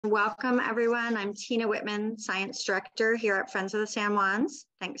Welcome, everyone. I'm Tina Whitman, Science Director here at Friends of the San Juans.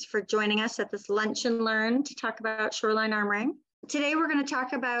 Thanks for joining us at this Lunch and Learn to talk about shoreline armoring. Today, we're going to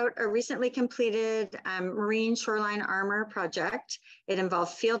talk about a recently completed marine shoreline armor project. It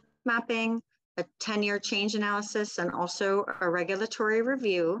involved field mapping, a 10-year change analysis, and also a regulatory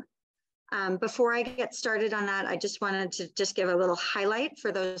review. Before I get started on that, I just wanted to just give a little highlight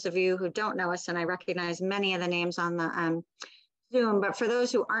for those of you who don't know us, and I recognize many of the names on the Zoom, but for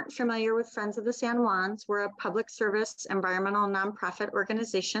those who aren't familiar with Friends of the San Juans, we're a public service environmental nonprofit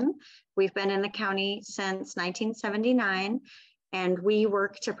organization. We've been in the county since 1979, and we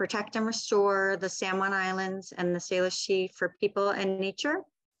work to protect and restore the San Juan Islands and the Salish Sea for people and nature.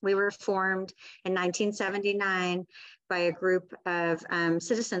 We were formed in 1979 by a group of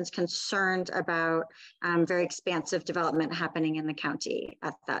citizens concerned about very expansive development happening in the county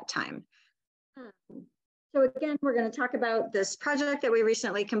at that time. So again, we're going to talk about this project that we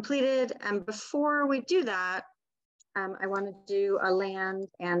recently completed. And before we do that, I want to do a land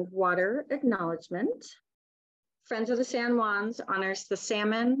and water acknowledgement. Friends of the San Juans honors the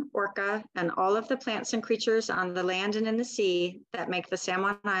salmon, orca, and all of the plants and creatures on the land and in the sea that make the San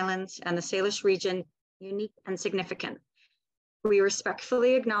Juan Islands and the Salish region unique and significant. We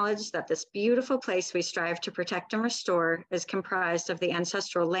respectfully acknowledge that this beautiful place we strive to protect and restore is comprised of the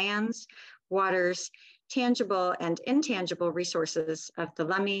ancestral lands, waters, tangible and intangible resources of the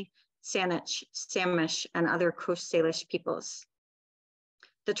Lummi, Saanich, Samish, and other Coast Salish peoples.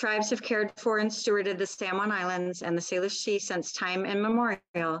 The tribes have cared for and stewarded the San Juan Islands and the Salish Sea since time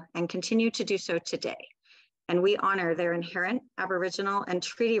immemorial and continue to do so today. And we honor their inherent Aboriginal and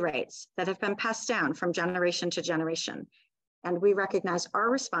treaty rights that have been passed down from generation to generation. And we recognize our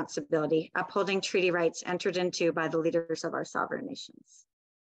responsibility upholding treaty rights entered into by the leaders of our sovereign nations.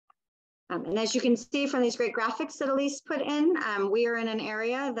 And as you can see from these great graphics that Elise put in, we are in an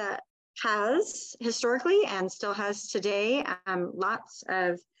area that has historically and still has today lots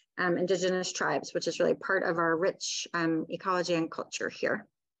of indigenous tribes, which is really part of our rich ecology and culture here.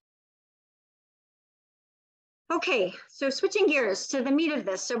 Okay, so switching gears to the meat of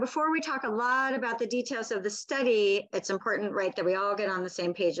this. So before we talk a lot about the details of the study, it's important, right, that we all get on the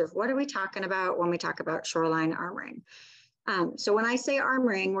same page of what are we talking about when we talk about shoreline armoring. So when I say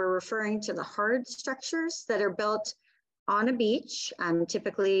armoring, we're referring to the hard structures that are built on a beach,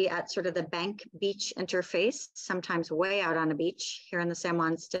 typically at sort of the bank beach interface, sometimes way out on a beach. Here in the San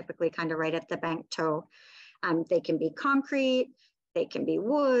Juans, typically kind of right at the bank toe. They can be concrete, they can be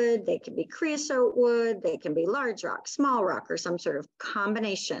wood, they can be creosote wood, they can be large rock, small rock, or some sort of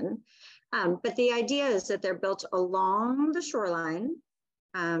combination. But the idea is that they're built along the shoreline,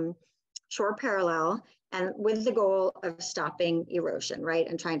 shore parallel, and with the goal of stopping erosion, right?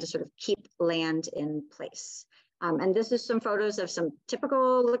 And trying to sort of keep land in place. And this is some photos of some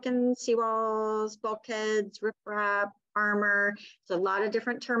typical looking seawalls, bulkheads, riprap, armor. There's a lot of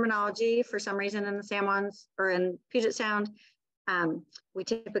different terminology for some reason in the San Juans or in Puget Sound. We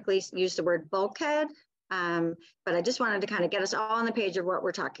typically use the word bulkhead, but I just wanted to kind of get us all on the page of what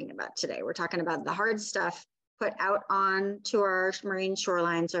we're talking about today. We're talking about the hard stuff put out on to our marine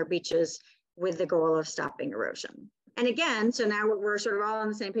shorelines, our beaches, with the goal of stopping erosion. And again, so now we're sort of all on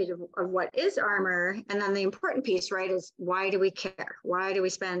the same page of what is armor. And then the important piece, right, is why do we care? Why do we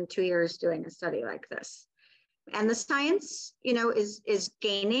spend 2 years doing a study like this? And the science, you know, is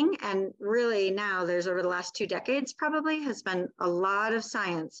gaining. And really now there's over the last 2 decades probably has been a lot of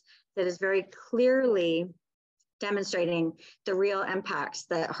science that is very clearly demonstrating the real impacts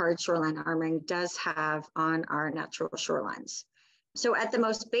that hard shoreline armoring does have on our natural shorelines. So at the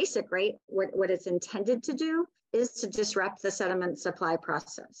most basic, right, what it's intended to do is to disrupt the sediment supply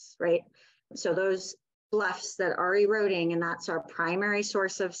process, right? So those bluffs that are eroding, and that's our primary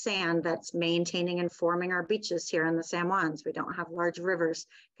source of sand that's maintaining and forming our beaches here in the San Juans. We don't have large rivers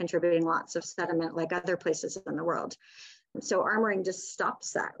contributing lots of sediment like other places in the world. So armoring just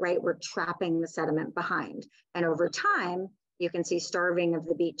stops that, right? We're trapping the sediment behind. And over time, you can see starving of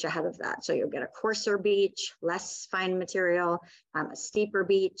the beach ahead of that. So you'll get a coarser beach, less fine material, a steeper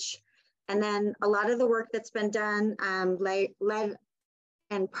beach. And then a lot of the work that's been done led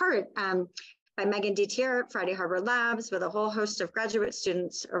in part by Megan Detier at Friday Harbor Labs with a whole host of graduate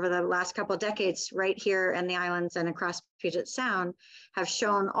students over the last couple of decades right here in the islands and across Puget Sound have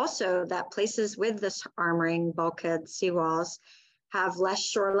shown also that places with this armoring, bulkheads, seawalls, have less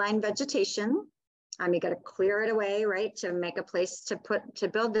shoreline vegetation. You got to clear it away, right, to make a place to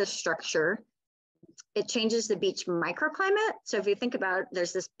build this structure. It changes the beach microclimate. So if you think about,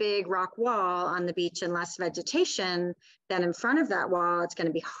 there's this big rock wall on the beach and less vegetation, then in front of that wall, it's going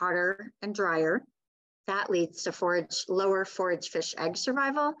to be hotter and drier. That leads to lower forage fish egg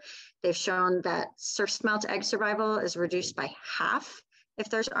survival. They've shown that surf smelt egg survival is reduced by half if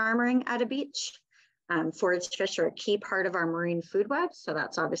there's armoring at a beach. Forage fish are a key part of our marine food web, so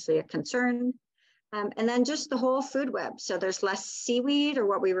that's obviously a concern. And then just the whole food web. So there's less seaweed, or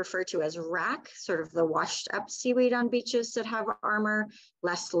what we refer to as wrack, sort of the washed up seaweed on beaches that have armor,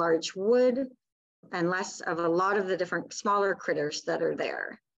 less large wood, and less of a lot of the different smaller critters that are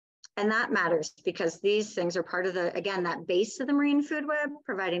there. And that matters because these things are part of again, that base of the marine food web,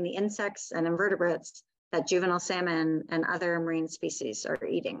 providing the insects and invertebrates that juvenile salmon and other marine species are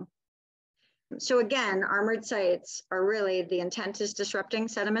eating. So again, armored sites are really, the intent is disrupting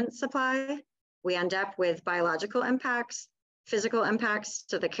sediment supply. We end up with biological impacts, physical impacts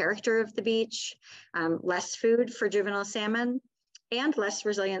to the character of the beach, less food for juvenile salmon, and less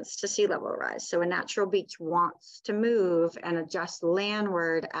resilience to sea level rise. So a natural beach wants to move and adjust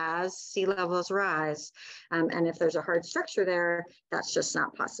landward as sea levels rise. And if there's a hard structure there, that's just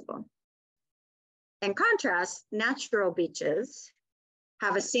not possible. In contrast, natural beaches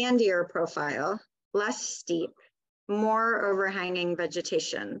have a sandier profile, less steep, more overhanging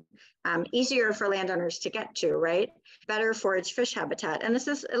vegetation, easier for landowners to get to, right? Better forage fish habitat. And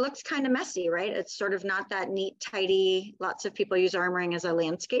it looks kind of messy, right? It's sort of not that neat, tidy. Lots of people use armoring as a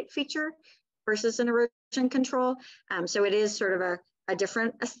landscape feature versus an erosion control. So it is sort of a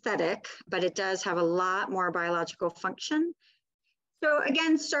different aesthetic, but it does have a lot more biological function. So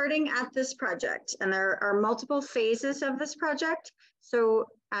again, starting at this project, and there are multiple phases of this project. So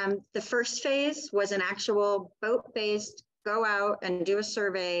the first phase was an actual boat-based, go out and do a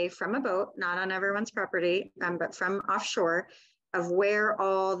survey from a boat, not on everyone's property, but from offshore, of where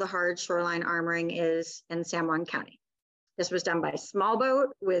all the hard shoreline armoring is in San Juan County. This was done by a small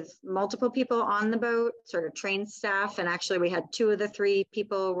boat with multiple people on the boat, sort of trained staff. And actually we had 2 of the 3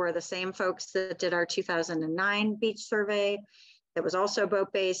 people were the same folks that did our 2009 beach survey. That was also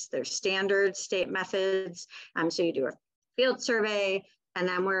boat-based. There's standard state methods. So you do a field survey, and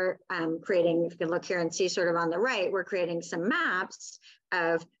then we're creating, if you can look here and see sort of on the right, we're creating some maps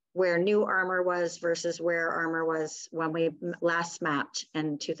of where new armor was versus where armor was when we last mapped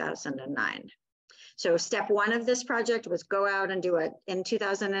in 2009. So step 1 of this project was go out and do it in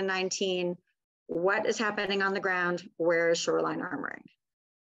 2019. What is happening on the ground? Where is shoreline armoring?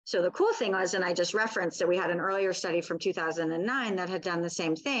 So the cool thing was, and I just referenced that we had an earlier study from 2009 that had done the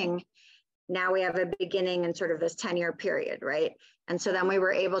same thing. Now we have a beginning in sort of this 10-year period, right? And so then we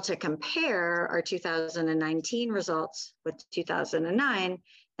were able to compare our 2019 results with 2009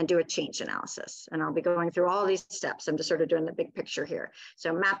 and do a change analysis. And I'll be going through all these steps. I'm just sort of doing the big picture here.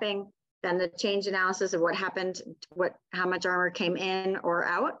 So mapping, then the change analysis of what happened, how much armor came in or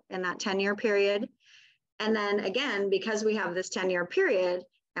out in that 10-year period. And then again, because we have this 10-year period,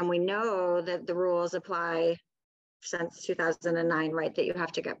 and we know that the rules apply since 2009, right, that you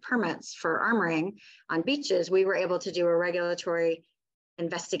have to get permits for armoring on beaches, we were able to do a regulatory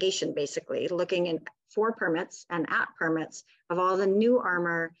investigation, basically looking for permits and at permits of all the new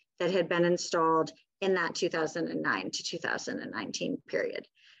armor that had been installed in that 2009 to 2019 period.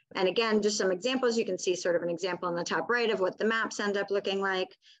 And again, just some examples. You can see sort of an example on the top right of what the maps end up looking like.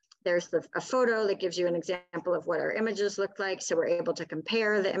 There's a photo that gives you an example of what our images look like. So we're able to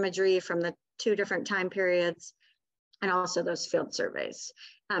compare the imagery from the 2 different time periods and also those field surveys.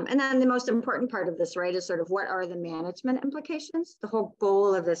 And then the most important part of this, right, is sort of what are the management implications? The whole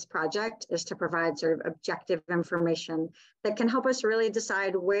goal of this project is to provide sort of objective information that can help us really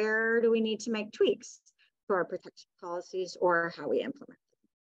decide where do we need to make tweaks to our protection policies or how we implement.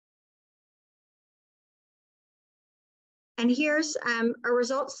 And here's a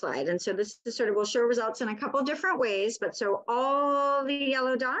results slide. And so this is sort of, we'll show results in a couple different ways, but so all the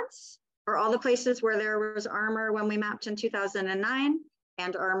yellow dots are all the places where there was armor when we mapped in 2009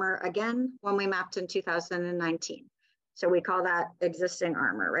 and armor again when we mapped in 2019. So we call that existing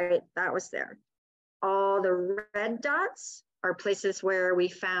armor, right? That was there. All the red dots are places where we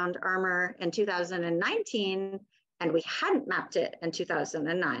found armor in 2019 and we hadn't mapped it in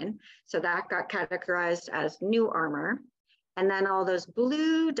 2009. So that got categorized as new armor. And then all those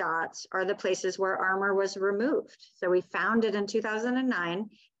blue dots are the places where armor was removed. So we found it in 2009,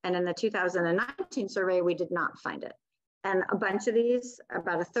 and in the 2019 survey, we did not find it. And a bunch of these,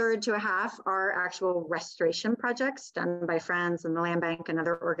 about a third to a half, are actual restoration projects done by Friends and the Land Bank and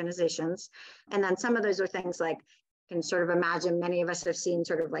other organizations. And then some of those are things like, you can sort of imagine, many of us have seen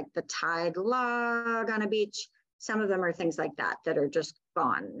sort of like the tied log on a beach. Some of them are things like that that are just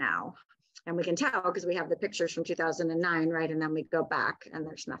gone now. And we can tell because we have the pictures from 2009, right? And then we go back and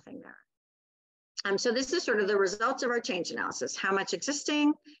there's nothing there. So this is sort of the results of our change analysis. How much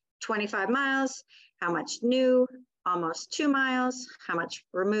existing? 25 miles. how much new, almost 2 miles, how much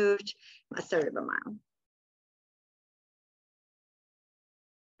removed, 1/3 of a mile.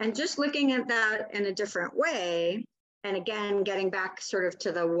 And just looking at that in a different way, and again, getting back sort of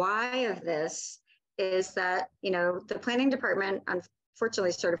to the why of this, is that, the planning department,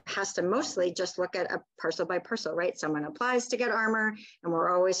 unfortunately, sort of has to mostly just look at a parcel by parcel, right? Someone applies to get armor, and we're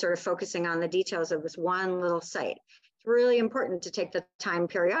always sort of focusing on the details of this one little site. It's really important to take the time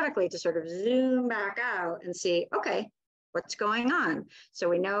periodically to sort of zoom back out and see, okay, what's going on? So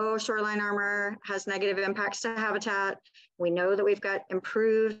we know shoreline armor has negative impacts to habitat. We know that we've got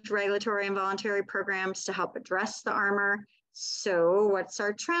improved regulatory and voluntary programs to help address the armor. So what's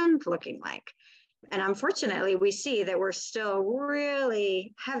our trend looking like? And unfortunately, we see that we're still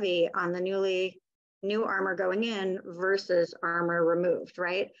really heavy on the new armor going in versus armor removed,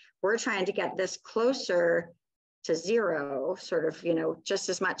 right? We're trying to get this closer to zero, sort of, just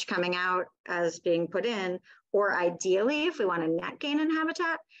as much coming out as being put in, or ideally, if we want a net gain in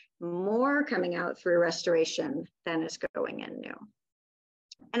habitat, more coming out through restoration than is going in new.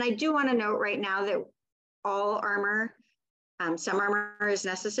 And I do want to note right now that all armor, some armor is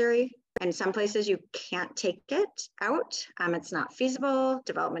necessary. In some places, you can't take it out. It's not feasible.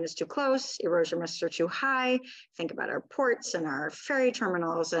 Development is too close. Erosion risks are too high. Think about our ports and our ferry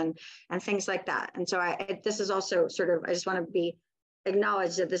terminals and things like that. And so this is also sort of, I just want to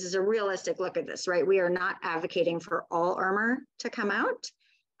acknowledge that this is a realistic look at this, right? We are not advocating for all armor to come out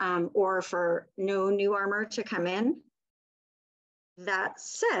or for no new armor to come in. That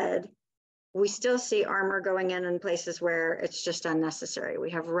said, we still see armor going in places where it's just unnecessary.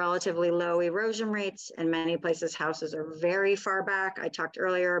 We have relatively low erosion rates. In many places, houses are very far back. I talked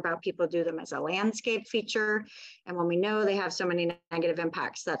earlier about people do them as a landscape feature. And when we know they have so many negative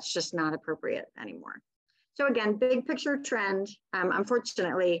impacts, that's just not appropriate anymore. So again, big picture trend,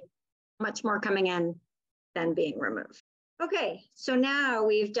 unfortunately, much more coming in than being removed. Okay, so now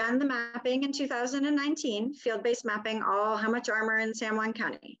we've done the mapping in 2019, field-based mapping, how much armor in San Juan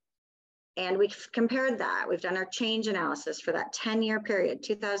County. And we've compared that. We've done our change analysis for that 10-year period,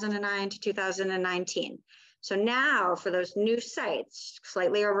 2009 to 2019. So now for those new sites,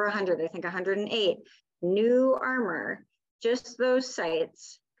 slightly over 100, I think 108, new armor, just those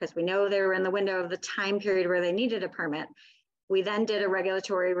sites, because we know they were in the window of the time period where they needed a permit. We then did a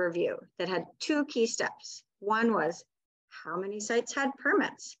regulatory review that had 2 key steps. One was how many sites had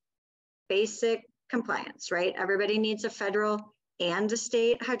permits? Basic compliance, right? Everybody needs a federal and a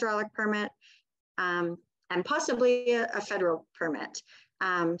state hydraulic permit, and possibly a federal permit.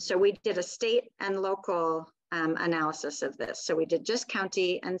 So we did a state and local analysis of this. So we did just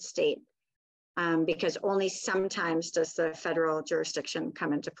county and state because only sometimes does the federal jurisdiction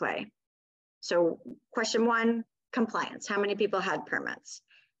come into play. So question 1, compliance. How many people had permits?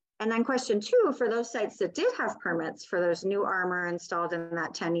 And then question 2, for those sites that did have permits for those new armor installed in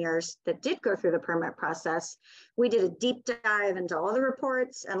that 10 years that did go through the permit process, we did a deep dive into all the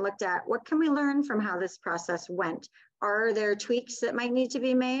reports and looked at what can we learn from how this process went? Are there tweaks that might need to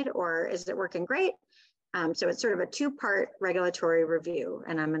be made, or is it working great? So it's sort of a 2-part regulatory review,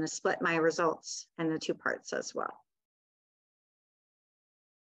 and I'm going to split my results into 2 parts as well.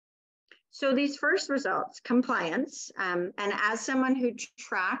 So these first results, compliance, and as someone who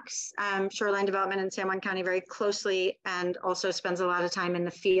tracks shoreline development in San Juan County very closely and also spends a lot of time in the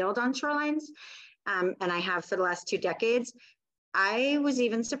field on shorelines, and I have for the last 2 decades, I was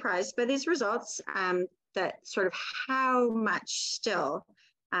even surprised by these results that sort of how much still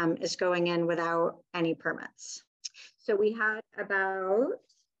is going in without any permits. So we had about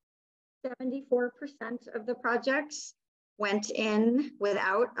 74% of the projects went in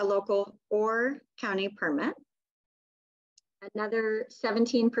without a local or county permit. Another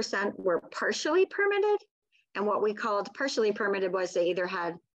 17% were partially permitted. And what we called partially permitted was they either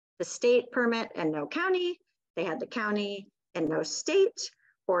had the state permit and no county, they had the county and no state,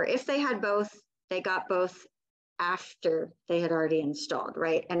 or if they had both, they got both after they had already installed,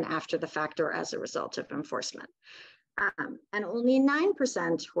 right? And after the fact or as a result of enforcement. And only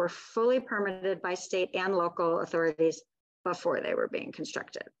 9% were fully permitted by state and local authorities before they were being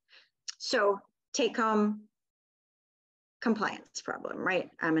constructed. So take home compliance problem, right?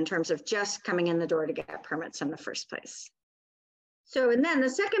 In terms of just coming in the door to get permits in the first place. So, and then the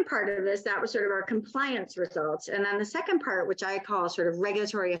second part of this, that was sort of our compliance results. And then the second part, which I call sort of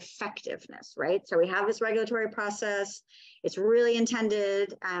regulatory effectiveness, right? So we have this regulatory process, it's really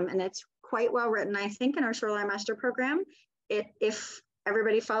intended, and it's quite well written, I think, in our Shoreline Master Program. If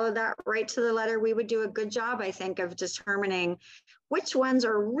everybody followed that right to the letter, we would do a good job, I think, of determining which ones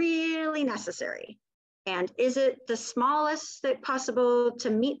are really necessary And is it the smallest that possible to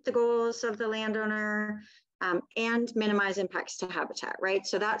meet the goals of the landowner and minimize impacts to habitat, right?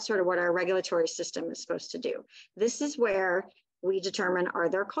 So that's sort of what our regulatory system is supposed to do. This is where we determine, are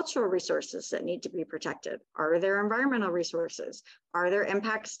there cultural resources that need to be protected? Are there environmental resources? Are there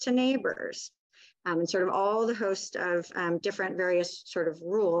impacts to neighbors? And sort of all the host of different various sort of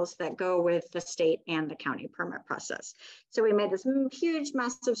rules that go with the state and the county permit process. So we made this huge,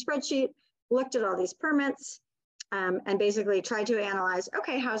 massive spreadsheet, looked at all these permits, and basically tried to analyze,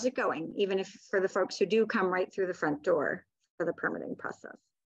 okay, how's it going? Even if for the folks who do come right through the front door for the permitting process.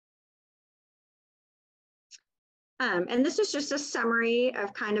 And this is just a summary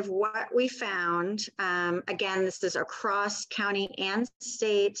of kind of what we found. Again, this is across county and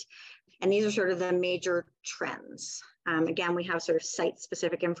state, and these are sort of the major trends. Again, we have sort of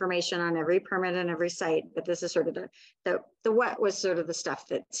site-specific information on every permit and every site, but this is sort of the what was sort of the stuff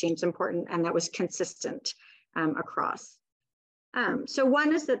that seems important and that was consistent across. So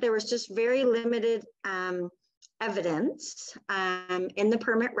one is that there was just very limited evidence in the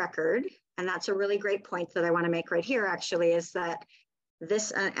permit record. And that's a really great point that I want to make right here, actually, is that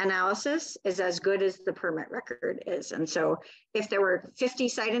this analysis is as good as the permit record is. And so if there were 50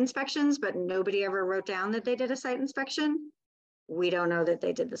 site inspections, but nobody ever wrote down that they did a site inspection, we don't know that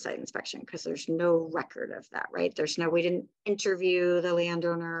they did the site inspection because there's no record of that, right? We didn't interview the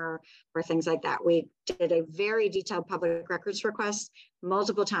landowner or things like that. We did a very detailed public records request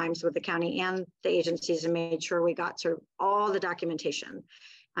multiple times with the county and the agencies and made sure we got sort of all the documentation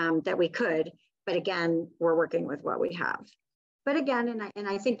that we could. But again, we're working with what we have. But again, and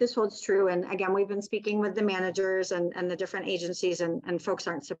I think this holds true. And again, we've been speaking with the managers and the different agencies, and folks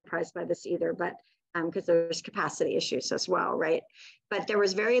aren't surprised by this either, but because there's capacity issues as well, right? But there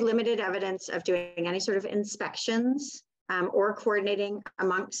was very limited evidence of doing any sort of inspections or coordinating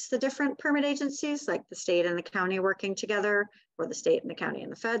amongst the different permit agencies, like the state and the county working together, or the state and the county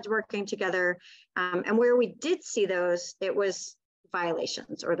and the feds working together. And where we did see those, it was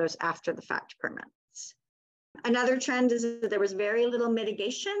violations or those after the fact permits. Another trend is that there was very little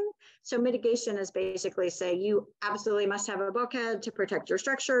mitigation. So mitigation is basically say you absolutely must have a bulkhead to protect your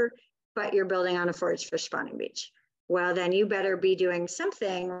structure, but you're building on a forage fish spawning beach. Well, then you better be doing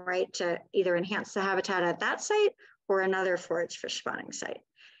something, right, to either enhance the habitat at that site or another forage fish spawning site.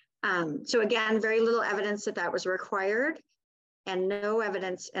 So again, very little evidence that that was required and no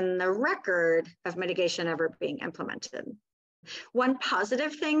evidence in the record of mitigation ever being implemented. One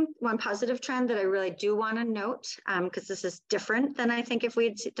positive trend that I really do want to note, because this is different than I think if we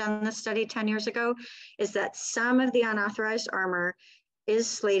had done this study 10 years ago, is that some of the unauthorized armor is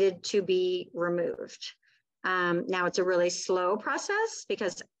slated to be removed. Now it's a really slow process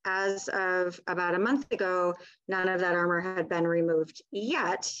because as of about a month ago, none of that armor had been removed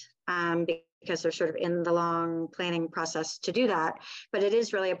yet, because they're sort of in the long planning process to do that. But it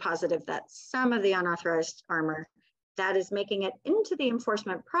is really a positive that some of the unauthorized armor that is making it into the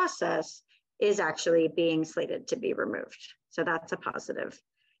enforcement process is actually being slated to be removed. So that's a positive.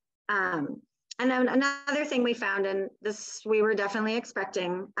 And then another thing we found, and this we were definitely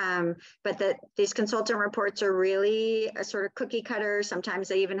expecting, but that these consultant reports are really a sort of cookie cutter. Sometimes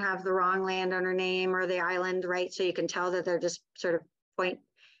they even have the wrong landowner name or the island, right? So you can tell that they're just sort of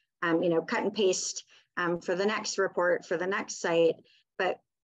cut and paste for the next report for the next site. But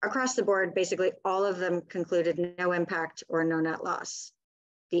across the board, basically all of them concluded no impact or no net loss.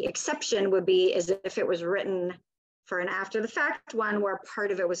 The exception would be as if it was written for an after the fact one where part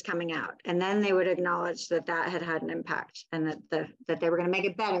of it was coming out. And then they would acknowledge that that had had an impact and that they were going to make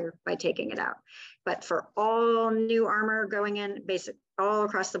it better by taking it out. But for all new armor going in, all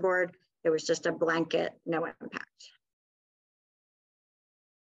across the board, it was just a blanket, no impact.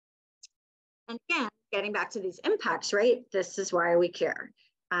 And again, getting back to these impacts, right? This is why we care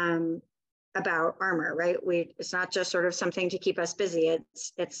about armor, right? It's not just sort of something to keep us busy.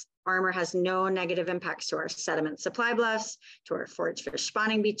 It's armor has no negative impacts to our sediment supply bluffs, to our forage fish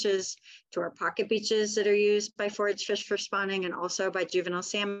spawning beaches, to our pocket beaches that are used by forage fish for spawning, and also by juvenile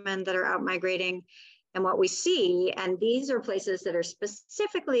salmon that are out migrating. And what we see, and these are places that are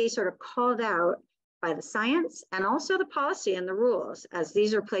specifically sort of called out by the science and also the policy and the rules, as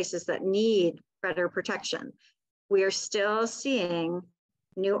these are places that need better protection. We are still seeing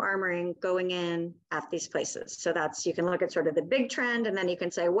new armoring going in at these places. So you can look at sort of the big trend, and then you can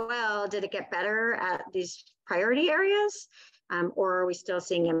say, well, did it get better at these priority areas? Or are we still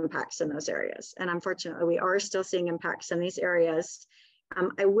seeing impacts in those areas? And unfortunately, we are still seeing impacts in these areas.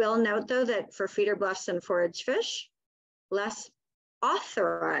 I will note though, that for feeder bluffs and forage fish, less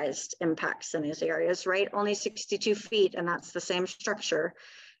authorized impacts in these areas, right? Only 62 feet, and that's the same structure,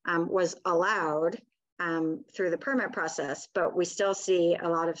 was allowed. through the permit process, but we still see a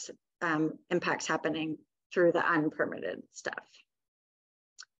lot of impacts happening through the unpermitted stuff.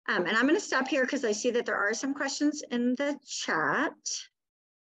 And I'm going to stop here because I see that there are some questions in the chat.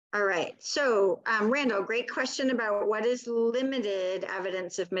 All right, so Randall, great question about what is limited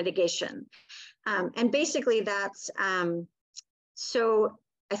evidence of mitigation. And basically that's, so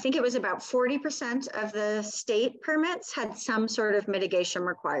I think it was about 40% of the state permits had some sort of mitigation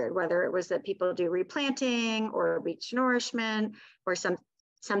required, whether it was that people do replanting or beach nourishment or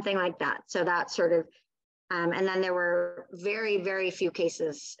something like that. So that sort of, and then there were very, very few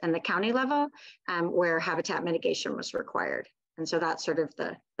cases in the county level where habitat mitigation was required. And so that's sort of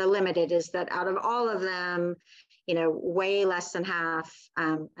the limited, is that out of all of them, you know, way less than half,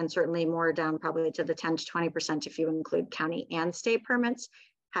 and certainly more down probably to the 10 to 20% if you include county and state permits,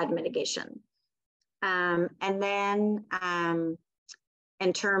 had mitigation. And then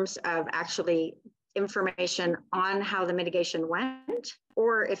in terms of actually information on how the mitigation went,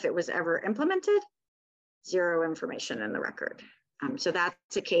 or if it was ever implemented, zero information in the record. So that's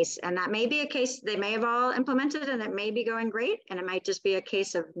a case, and that may be a case they may have all implemented and it may be going great, and it might just be a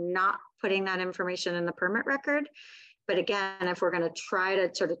case of not putting that information in the permit record. But again, if we're going to try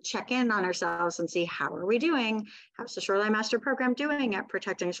to sort of check in on ourselves and see how are we doing, how's the Shoreline Master Program doing at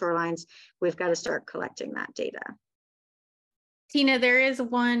protecting shorelines, we've got to start collecting that data. Tina, there is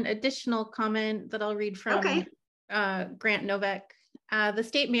one additional comment that I'll read from Grant Novak. The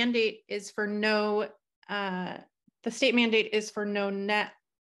state mandate is for no net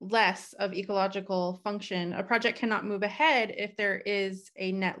less of ecological function. A project cannot move ahead if there is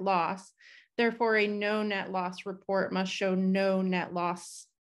a net loss. Therefore, a no net loss report must show no net loss.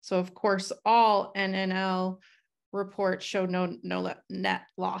 So of course, all NNL reports show no net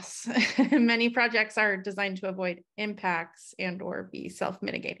loss. Many projects are designed to avoid impacts and or be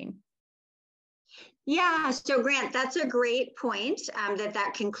self-mitigating. Yeah, so Grant, that's a great point,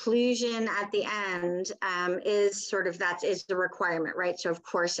 that conclusion at the end is sort of, that is the requirement, right? So of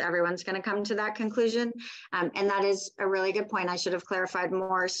course, everyone's going to come to that conclusion. And that is a really good point. I should have clarified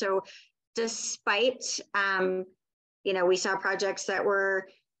more. So despite, you know, we saw projects that were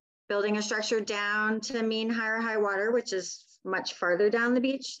building a structure down to mean high water, which is much farther down the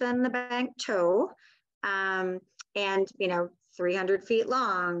beach than the bank toe. And, you know, 300 feet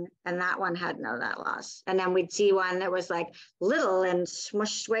long, and that one had no net loss. And then we'd see one that was like little and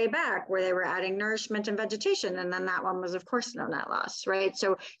smushed way back where they were adding nourishment and vegetation. And then that one was, of course, no net loss, right?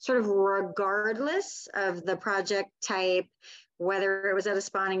 So sort of regardless of the project type, whether it was at a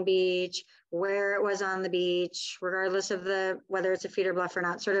spawning beach, where it was on the beach, regardless of whether it's a feeder bluff or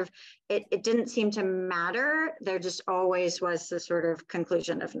not, sort of, it didn't seem to matter. There just always was the sort of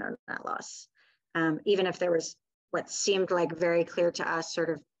conclusion of no net loss, even if there was what seemed like very clear to us sort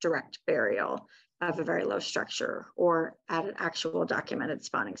of direct burial of a very low structure or at an actual documented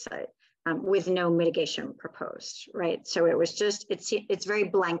spawning site with no mitigation proposed, right? So it was just, it's very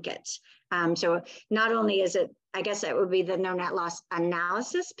blanket. So not only is it, I guess that would be the no net loss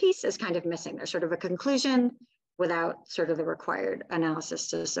analysis piece is kind of missing. There's sort of a conclusion without sort of the required analysis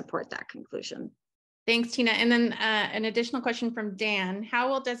to support that conclusion. Thanks, Tina. And then an additional question from Dan. How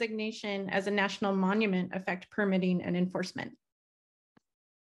will designation as a national monument affect permitting and enforcement?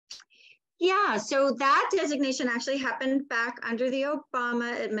 Yeah, so that designation actually happened back under the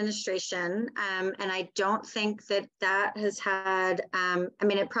Obama administration. And I don't think that has had, I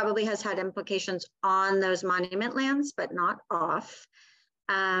mean, it probably has had implications on those monument lands, but not off.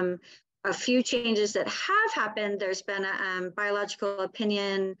 A few changes that have happened. There's been a biological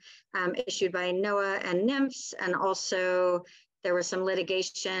opinion issued by NOAA and NIMFS, and also there was some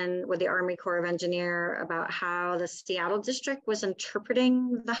litigation with the Army Corps of Engineers about how the Seattle district was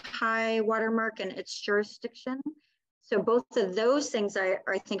interpreting the high watermark in its jurisdiction. So both of those things I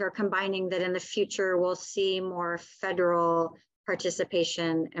think are combining that in the future we'll see more federal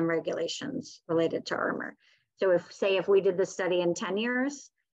participation and regulations related to armor. So if we did this study in 10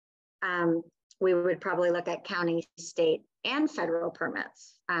 years, we would probably look at county, state, and federal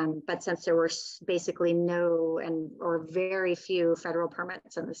permits. But since there were basically no or very few federal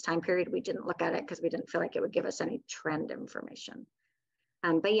permits in this time period, we didn't look at it because we didn't feel like it would give us any trend information.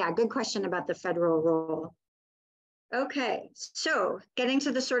 But yeah, good question about the federal role. Okay, so getting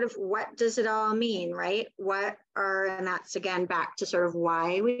to the sort of what does it all mean, right? And that's again back to sort of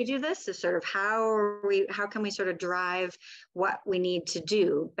why we do this, is sort of how can we sort of drive what we need to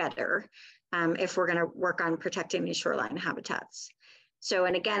do better if we're going to work on protecting these shoreline habitats. So,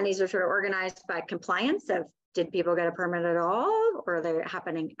 and again, these are sort of organized by compliance of, did people get a permit at all, or are they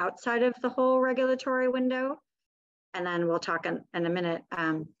happening outside of the whole regulatory window? And then we'll talk in a minute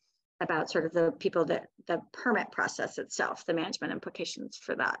about sort of the people that the permit process itself, the management implications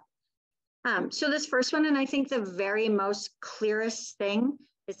for that. So this first one, and I think the very most clearest thing,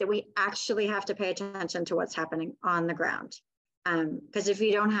 is that we actually have to pay attention to what's happening on the ground. Because if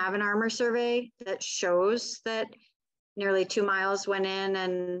you don't have an armor survey that shows that nearly 2 miles went in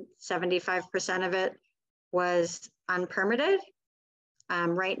and 75% of it was unpermitted,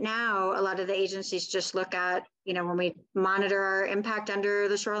 right now, a lot of the agencies just look at, when we monitor our impact under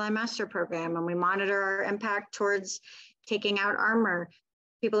the Shoreline Master Program, and we monitor our impact towards taking out armor,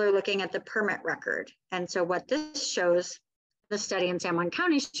 people are looking at the permit record. And so what this shows, the study in San Juan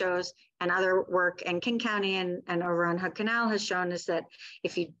County shows, and other work in King County and over on Hood Canal has shown, is that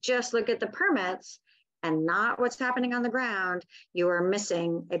if you just look at the permits and not what's happening on the ground, you are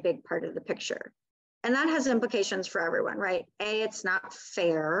missing a big part of the picture. And that has implications for everyone, right? A, it's not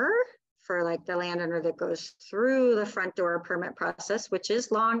fair for like the landowner that goes through the front door permit process, which is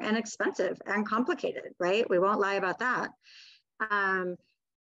long and expensive and complicated, right? We won't lie about that.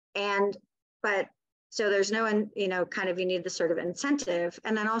 So there's no, you need the sort of incentive.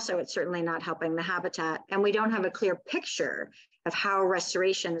 And then also it's certainly not helping the habitat. And we don't have a clear picture of how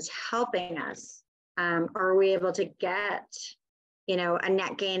restoration is helping us. Are we able to get, a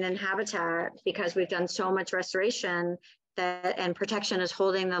net gain in habitat because we've done so much restoration and protection is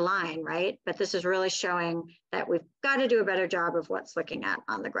holding the line, right? But this is really showing that we've got to do a better job of what's looking at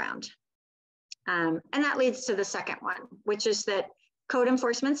on the ground. And that leads to the second one, which is that code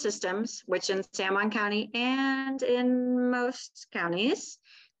enforcement systems, which in San Juan County and in most counties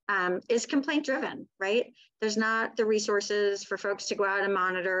is complaint driven, right? There's not the resources for folks to go out and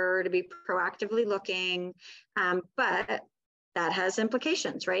monitor, to be proactively looking, but that has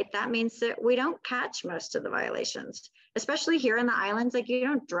implications, right? That means that we don't catch most of the violations, especially here in the islands. Like, you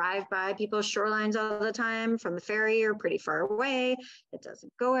don't drive by people's shorelines all the time from the ferry or pretty far away. It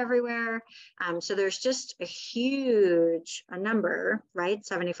doesn't go everywhere. So there's just a huge number, right?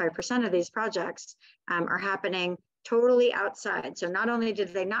 75% of these projects are happening totally outside. So not only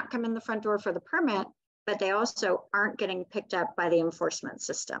did they not come in the front door for the permit, but they also aren't getting picked up by the enforcement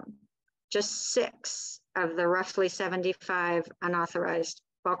system. Just 6 of the roughly 75 unauthorized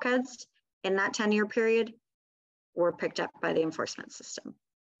bulkheads in that 10-year period were picked up by the enforcement system.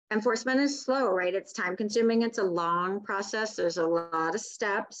 Enforcement is slow, right? It's time consuming. It's a long process. There's a lot of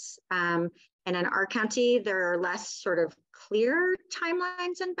steps. And in our county, there are less sort of clear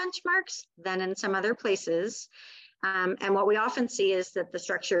timelines and benchmarks than in some other places. And what we often see is that the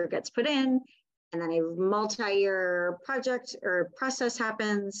structure gets put in, and then a multi-year project or process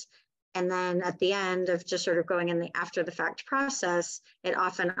happens. And then at the end of just sort of going in the after the fact process, it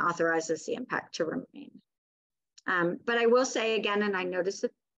often authorizes the impact to remain. But I will say again, and I noted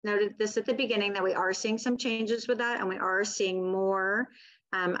this at the beginning, that we are seeing some changes with that, and we are seeing more,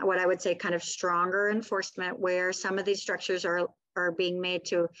 what I would say kind of stronger enforcement, where some of these structures are being made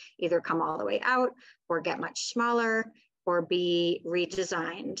to either come all the way out or get much smaller or be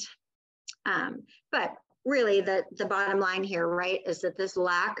redesigned. But really the bottom line here, right, is that this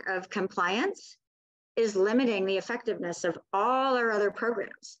lack of compliance is limiting the effectiveness of all our other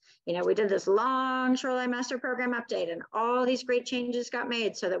programs. We did this long Shoreline Master Program update, and all these great changes got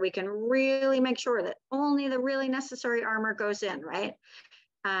made so that we can really make sure that only the really necessary armor goes in, right?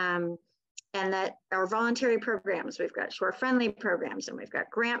 And that our voluntary programs, we've got shore-friendly programs, and we've got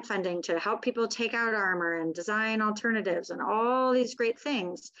grant funding to help people take out armor and design alternatives and all these great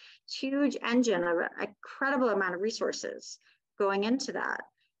things. It's a huge engine of an incredible amount of resources going into that.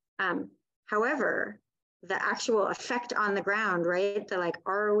 However, the actual effect on the ground, right?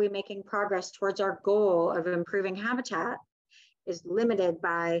 Are we making progress towards our goal of improving habitat, is limited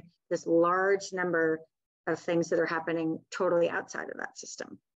by this large number of things that are happening totally outside of that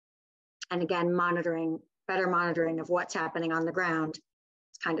system. And again, better monitoring of what's happening on the ground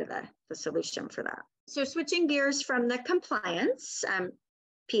is kind of the solution for that. So switching gears from the compliance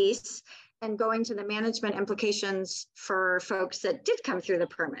piece and going to the management implications for folks that did come through the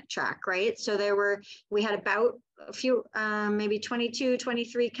permit track, right? So we had about a few, maybe 22,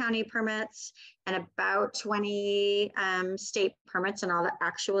 23 county permits and about 20 state permits, and all the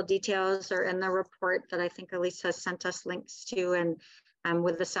actual details are in the report that I think Elise has sent us links to, and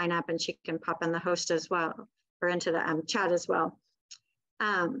with the sign up, and she can pop in the host as well, or into the chat as well.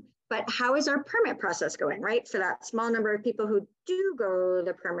 But how is our permit process going, right? For that small number of people who do go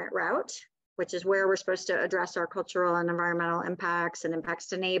the permit route, which is where we're supposed to address our cultural and environmental impacts and impacts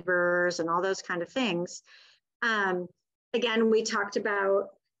to neighbors and all those kind of things. Again, we talked about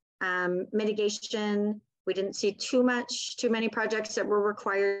mitigation. We didn't see too many projects that were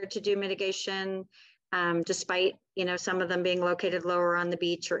required to do mitigation. despite, some of them being located lower on the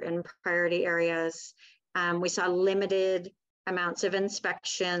beach or in priority areas. We saw limited amounts of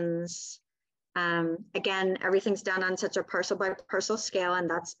inspections. Again, everything's done on such a parcel by parcel scale, and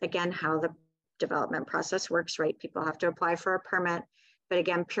that's, again, how the development process works, right? People have to apply for a permit. But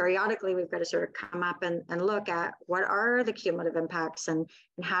again, periodically, we've got to sort of come up and look at what are the cumulative impacts and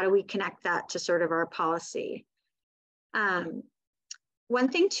how do we connect that to sort of our policy. One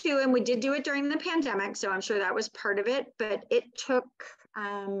thing too, and we did do it during the pandemic, so I'm sure that was part of it, but it took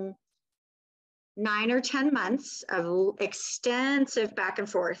 9 or 10 months of extensive back and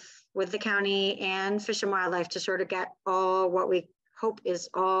forth with the county and Fish and Wildlife to sort of get all what we hope is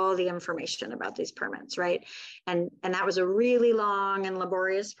all the information about these permits, right? And that was a really long and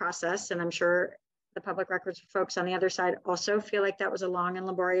laborious process, and I'm sure the public records folks on the other side also feel like that was a long and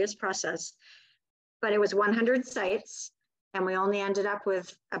laborious process. But it was 100 sites, and we only ended up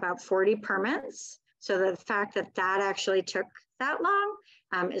with about 40 permits. So the fact that that actually took that long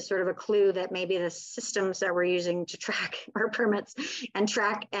is sort of a clue that maybe the systems that we're using to track our permits and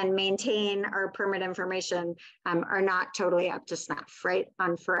track and maintain our permit information are not totally up to snuff, right,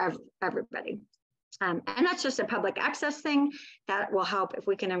 for everybody. And that's just a public access thing that will help if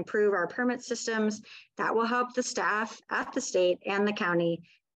we can improve our permit systems. That will help the staff at the state and the county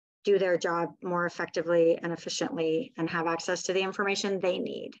do their job more effectively and efficiently and have access to the information they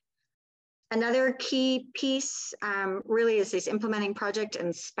need. Another key piece really is these implementing project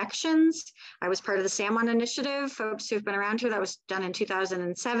inspections. I was part of the San Juan initiative, folks who've been around here, that was done in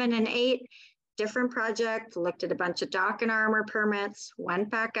 2007 and 8. Different project, looked at a bunch of dock and armor permits, went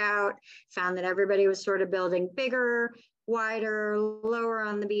back out, found that everybody was sort of building bigger, wider, lower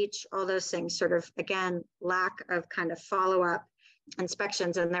on the beach, all those things, sort of, again, lack of kind of follow-up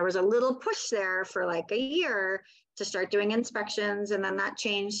inspections. And there was a little push there for like a year to start doing inspections, and then that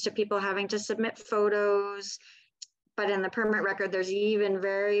changed to people having to submit photos. But in the permit record, there's even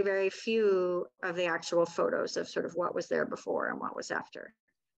very, very few of the actual photos of sort of what was there before and what was after.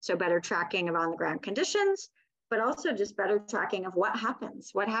 So better tracking of on the ground conditions, but also just better tracking of what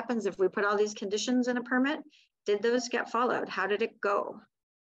happens. What happens if we put all these conditions in a permit? Did those get followed? How did it go?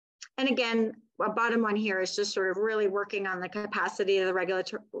 And again, a bottom one here is just sort of really working on the capacity of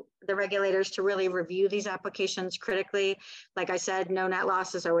the regulators to really review these applications critically. Like I said, no net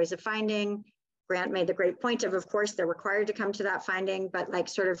loss is always a finding. Grant made the great point of course, they're required to come to that finding, but like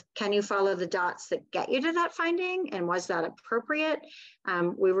sort of, can you follow the dots that get you to that finding? And was that appropriate?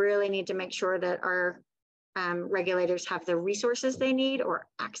 We really need to make sure that our regulators have the resources they need or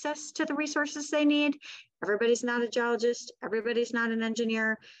access to the resources they need. Everybody's not a geologist, everybody's not an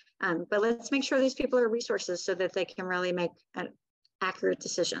engineer, but let's make sure these people are resources so that they can really make an accurate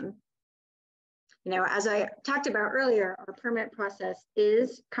decision. As I talked about earlier, our permit process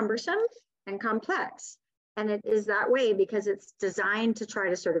is cumbersome and complex. And it is that way because it's designed to try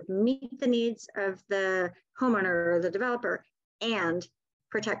to sort of meet the needs of the homeowner or the developer and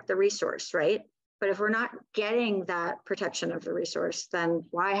protect the resource, right? But if we're not getting that protection of the resource, then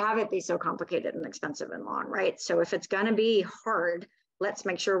why have it be so complicated and expensive and long, right? So if it's going to be hard, let's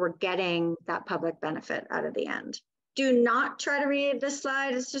make sure we're getting that public benefit out of the end. Do not try to read this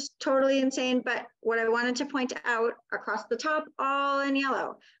slide. It's just totally insane. But what I wanted to point out across the top, all in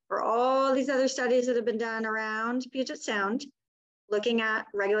yellow, are all these other studies that have been done around Puget Sound, looking at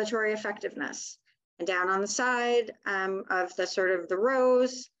regulatory effectiveness. And down on the side of the sort of the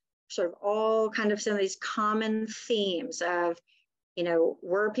rows, sort of all kind of some of these common themes of,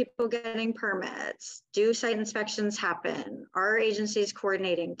 were people getting permits? Do site inspections happen? Are agencies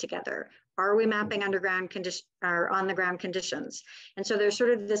coordinating together? Are we mapping underground condition or on the ground conditions? And so there's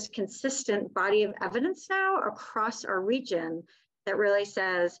sort of this consistent body of evidence now across our region that really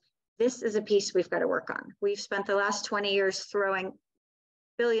says, this is a piece we've got to work on. We've spent the last 20 years throwing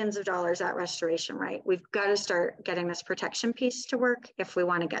billions of dollars at restoration, right? We've got to start getting this protection piece to work if we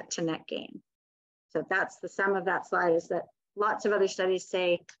want to get to net gain. So that's the sum of that slide, is that lots of other studies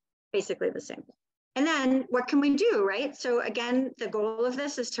say basically the same thing. And then what can we do, right? So again, the goal of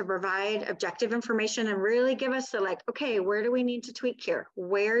this is to provide objective information and really give us the okay, where do we need to tweak here?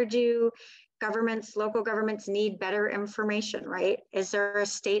 Where do governments, local governments need better information, right? Is there a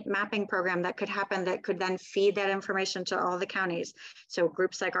state mapping program that could happen that could then feed that information to all the counties? So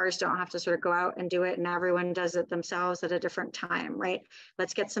groups like ours don't have to sort of go out and do it and everyone does it themselves at a different time, right?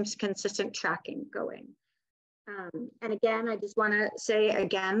 Let's get some consistent tracking going. And again, I just want to say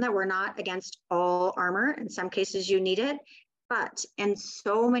again that we're not against all armor. In some cases you need it, but in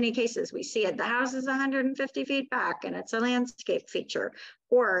so many cases we see it. The house is 150 feet back and it's a landscape feature,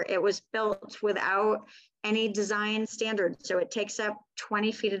 or it was built without any design standard. So it takes up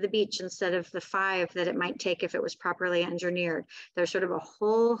 20 feet of the beach instead of the 5 that it might take if it was properly engineered. There's sort of a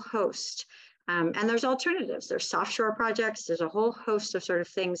whole host. And there's alternatives. There's soft shore projects. There's a whole host of sort of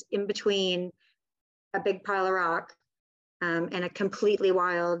things in between a big pile of rock and a completely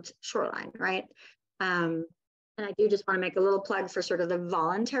wild shoreline, right? And I do just want to make a little plug for sort of the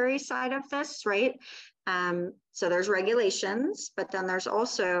voluntary side of this, right? So there's regulations, but then there's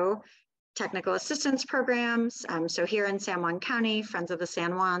also technical assistance programs. So here in San Juan County, Friends of the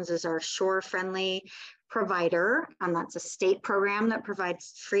San Juans is our shore-friendly provider. That's a state program that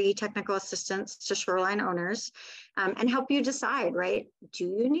provides free technical assistance to shoreline owners and help you decide, right? Do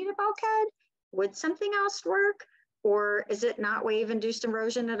you need a bulkhead? Would something else work? Or is it not wave-induced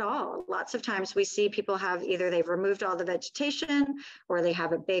erosion at all? Lots of times we see people have either they've removed all the vegetation or they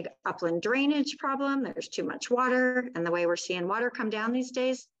have a big upland drainage problem. There's too much water. And the way we're seeing water come down these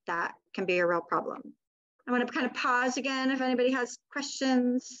days, that can be a real problem. I want to kind of pause again. If anybody has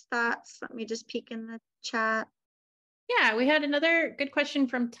questions, thoughts, let me just peek in the chat. Yeah, we had another good question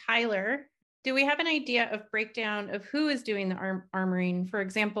from Tyler. Do we have an idea of breakdown of who is doing the armoring? For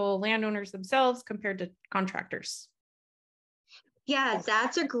example, landowners themselves compared to contractors? Yeah,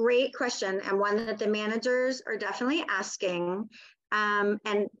 that's a great question and one that the managers are definitely asking.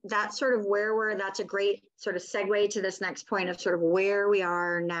 And that's sort of where that's a great sort of segue to this next point of sort of where we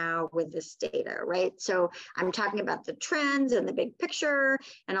are now with this data, right? So I'm talking about the trends and the big picture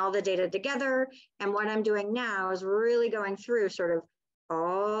and all the data together. And what I'm doing now is really going through sort of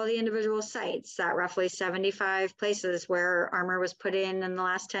all the individual sites, that roughly 75 places where armor was put in the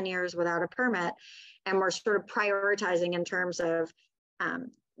last 10 years without a permit. And we're sort of prioritizing in terms of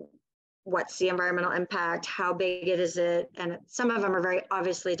what's the environmental impact, how big is it, and some of them are very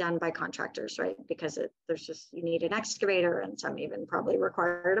obviously done by contractors, right? Because there's just, you need an excavator, and some even probably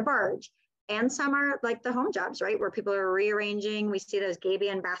required a barge. And some are like the home jobs, right? Where people are rearranging. We see those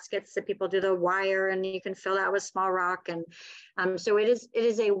gabion baskets that people do the wire, and you can fill that with small rock. And so it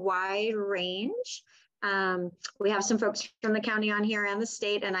is a wide range. We have some folks from the county on here and the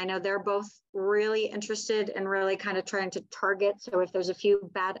state, and I know they're both really interested and really kind of trying to target. So if there's a few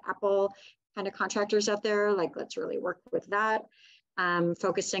bad apple kind of contractors out there, like let's really work with that,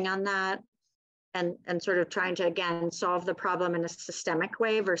 focusing on that and sort of trying to, again, solve the problem in a systemic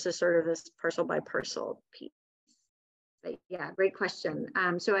way versus sort of this parcel by parcel piece. But yeah, great question.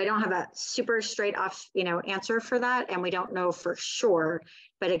 So I don't have a super straight off, answer for that, and we don't know for sure.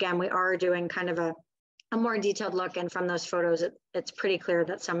 But again, we are doing kind of a more detailed look, and from those photos, it's pretty clear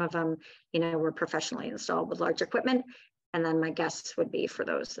that some of them, were professionally installed with large equipment. And then my guess would be for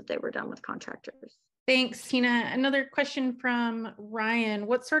those that they were done with contractors. Thanks, Tina. Another question from Ryan.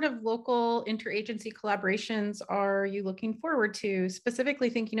 What sort of local interagency collaborations are you looking forward to, specifically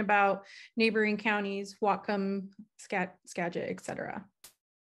thinking about neighboring counties, Whatcom, Skagit, et cetera?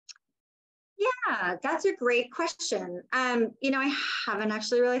 Yeah, that's a great question. I haven't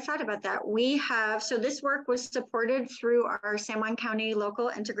actually really thought about that. So this work was supported through our San Juan County Local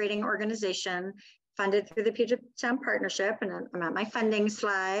Integrating Organization, funded through the Puget Sound Partnership, and I'm at my funding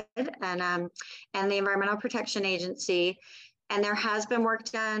slide, and the Environmental Protection Agency. And there has been work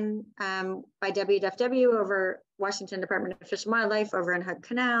done by WWF over Washington Department of Fish and Wildlife over in Hood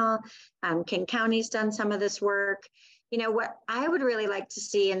Canal. King County's done some of this work. What I would really like to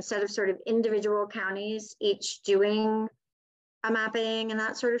see, instead of sort of individual counties each doing a mapping and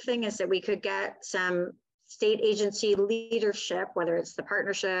that sort of thing, is that we could get some state agency leadership, whether it's the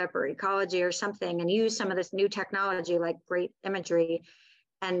partnership or ecology or something, and use some of this new technology like great imagery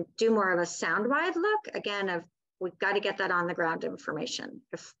and do more of a sound-wide look, again, of we've got to get that on the ground information.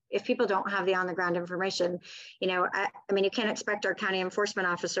 If people don't have the on the ground information, I mean, you can't expect our county enforcement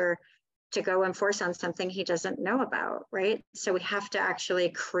officer to go enforce on something he doesn't know about, right? So we have to actually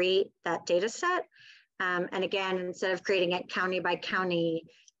create that data set. And again, instead of creating it county by county,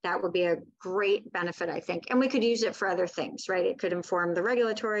 that would be a great benefit, I think. And we could use it for other things, right? It could inform the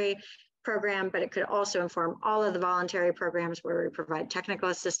regulatory program, but it could also inform all of the voluntary programs where we provide technical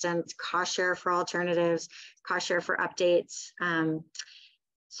assistance, cost share for alternatives, cost share for updates.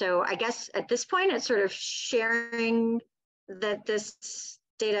 So I guess at this point, it's sort of sharing that this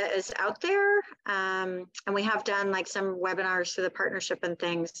data is out there. And we have done like some webinars through the partnership and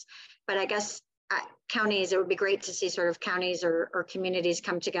things, but I guess counties, it would be great to see sort of counties or communities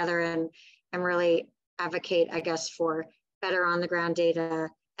come together and really advocate, I guess, for better on the ground data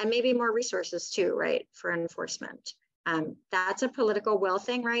and maybe more resources too, right, for enforcement. That's a political will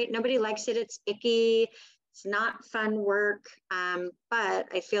thing, right? Nobody likes it, it's icky, it's not fun work, but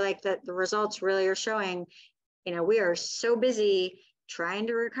I feel like that the results really are showing, we are so busy trying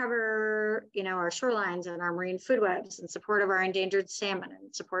to recover, our shorelines and our marine food webs in support of our endangered salmon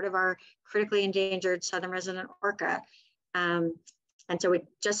and support of our critically endangered southern resident orca. And so we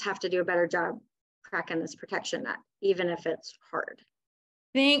just have to do a better job cracking this protection nut, even if it's hard.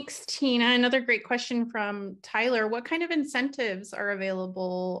 Thanks, Tina. Another great question from Tyler. What kind of incentives are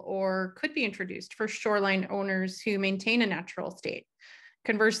available or could be introduced for shoreline owners who maintain a natural state?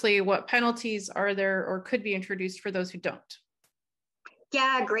 Conversely, what penalties are there or could be introduced for those who don't?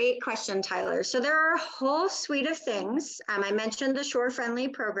 Yeah, great question, Tyler. So there are a whole suite of things. I mentioned the shore friendly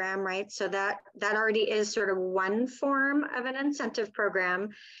program, right? So that already is sort of one form of an incentive program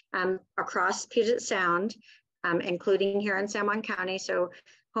across Puget Sound, including here in San Juan County. So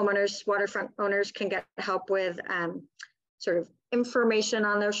homeowners, waterfront owners can get help with sort of information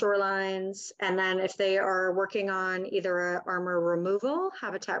on their shorelines. And then if they are working on either a armor removal,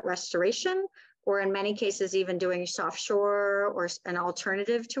 habitat restoration, or in many cases, even doing soft shore or an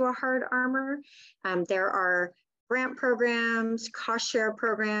alternative to a hard armor. There are grant programs, cost share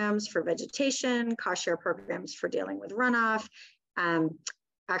programs for vegetation, cost share programs for dealing with runoff,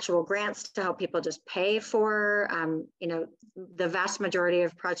 actual grants to help people just pay for, the vast majority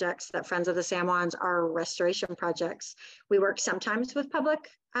of projects that Friends of the San Juans are restoration projects. We work sometimes with public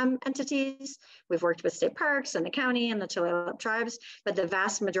entities. We've worked with state parks and the county and the Tulalip tribes, but the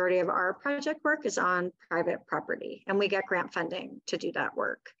vast majority of our project work is on private property, and we get grant funding to do that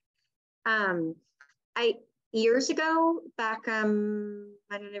work. Years ago, back, I don't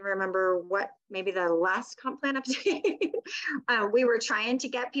even remember what, maybe the last comp plan update, we were trying to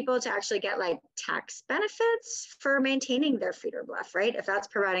get people to actually get like tax benefits for maintaining their feeder bluff, right? If that's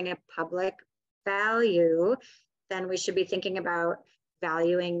providing a public value, then we should be thinking about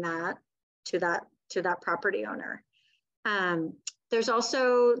valuing that to that property owner. There's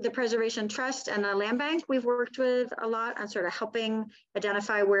also the Preservation Trust and the Land Bank we've worked with a lot on sort of helping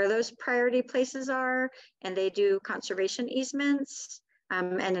identify where those priority places are, and they do conservation easements,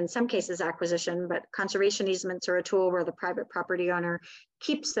 and in some cases acquisition, but conservation easements are a tool where the private property owner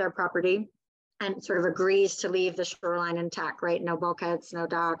keeps their property and sort of agrees to leave the shoreline intact, right? No bulkheads, no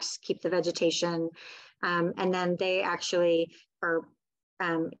docks, keep the vegetation, and then they actually are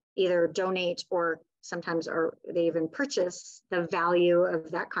either donate or sometimes they even purchase the value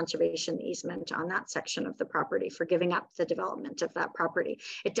of that conservation easement on that section of the property for giving up the development of that property.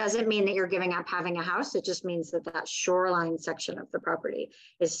 It doesn't mean that you're giving up having a house. It just means that that shoreline section of the property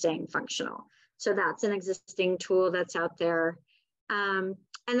is staying functional. So that's an existing tool that's out there. And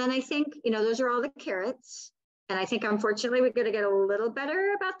then I think, those are all the carrots. And I think, unfortunately, we're going to get a little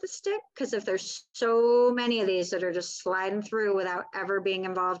better about the stick, because if there's so many of these that are just sliding through without ever being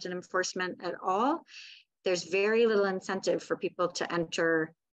involved in enforcement at all, there's very little incentive for people to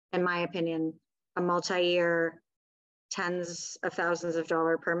enter, in my opinion, a multi-year, tens of thousands of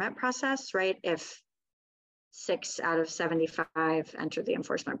dollar permit process, right? If 6 out of 75 enter the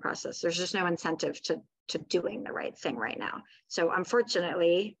enforcement process, there's just no incentive to doing the right thing right now. So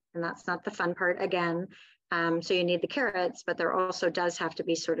unfortunately, and that's not the fun part again, so you need the carrots, but there also does have to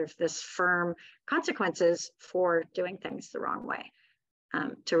be sort of this firm consequences for doing things the wrong way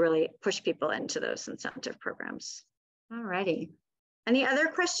to really push people into those incentive programs. All righty. Any other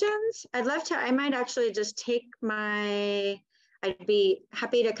questions? I might actually just take I'd be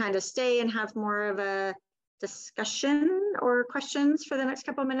happy to kind of stay and have more of a discussion or questions for the next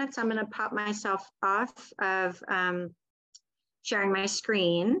couple of minutes. I'm going to pop myself off of sharing my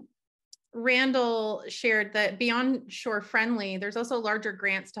screen. Randall shared that beyond shore friendly, there's also larger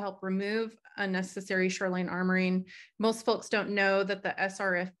grants to help remove unnecessary shoreline armoring. Most folks don't know that the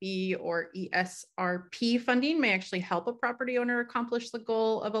SRFB or ESRP funding may actually help a property owner accomplish the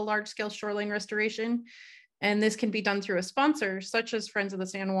goal of a large-scale shoreline restoration. And this can be done through a sponsor, such as Friends of the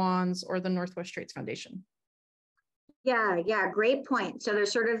San Juans or the Northwest Straits Foundation. Yeah, great point. So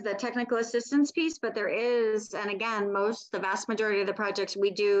there's sort of the technical assistance piece, but there is, and again, the vast majority of the projects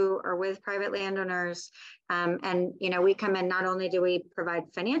we do are with private landowners. And, we come in, not only do we provide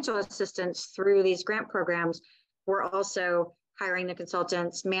financial assistance through these grant programs, we're also hiring the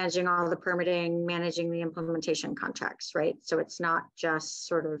consultants, managing all the permitting, managing the implementation contracts, right? So it's not just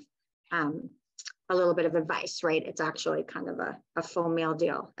sort of a little bit of advice, right? It's actually kind of a full meal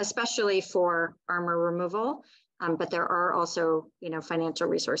deal, especially for armor removal. But there are also, financial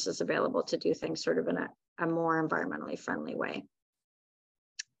resources available to do things sort of in a more environmentally friendly way.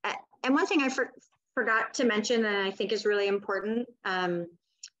 And one thing I forgot to mention, and I think is really important.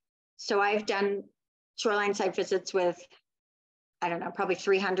 So I've done shoreline site visits with, I don't know, probably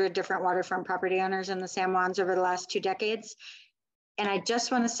 300 different waterfront property owners in the San Juans over the last 2 decades. And I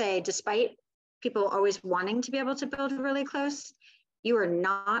just want to say, despite people always wanting to be able to build really close, You are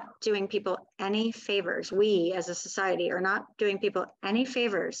not doing people any favors. We as a society are not doing people any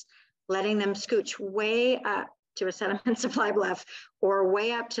favors, letting them scooch way up to a sediment supply bluff or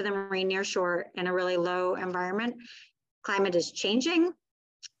way up to the marine near shore in a really low environment. Climate is changing.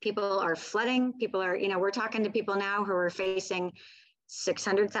 People are flooding. People are, we're talking to people now who are facing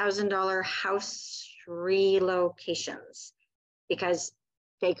 $600,000 house relocations because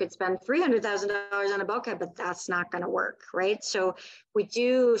they could spend $300,000 on a bulkhead, but that's not going to work, right? So we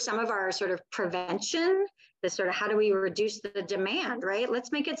do some of our sort of prevention, the sort of how do we reduce the demand, right?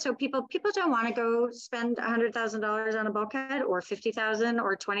 Let's make it so people don't want to go spend $100,000 on a bulkhead or 50,000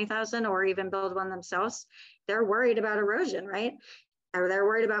 or 20,000 or even build one themselves. They're worried about erosion, right? Or they're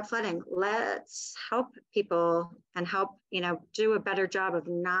worried about flooding. Let's help people and help, do a better job of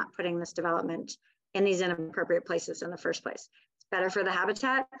not putting this development in these inappropriate places in the first place. It's better for the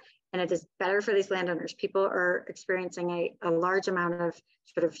habitat and it is better for these landowners. People are experiencing a large amount of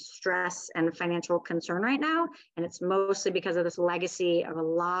sort of stress and financial concern right now. And it's mostly because of this legacy of a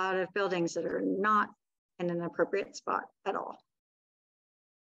lot of buildings that are not in an appropriate spot at all.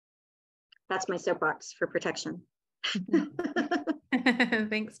 That's my soapbox for protection.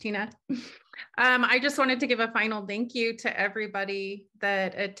 Thanks, Tina. I just wanted to give a final thank you to everybody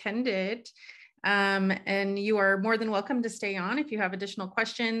that attended. And you are more than welcome to stay on if you have additional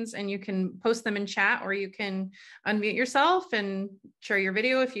questions, and you can post them in chat, or you can unmute yourself and share your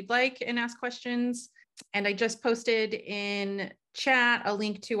video if you'd like and ask questions. And I just posted in chat a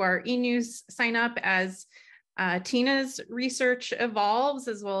link to our e-news sign up as Tina's research evolves,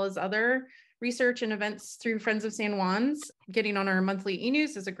 as well as other research and events through Friends of San Juan's. Getting on our monthly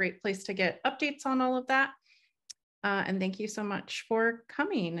e-news is a great place to get updates on all of that. And thank you so much for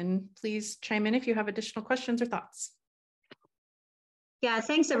coming, and please chime in if you have additional questions or thoughts. Yeah,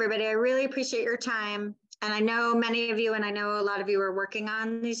 thanks everybody. I really appreciate your time. And I know many of you, and I know a lot of you are working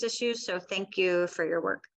on these issues. So thank you for your work.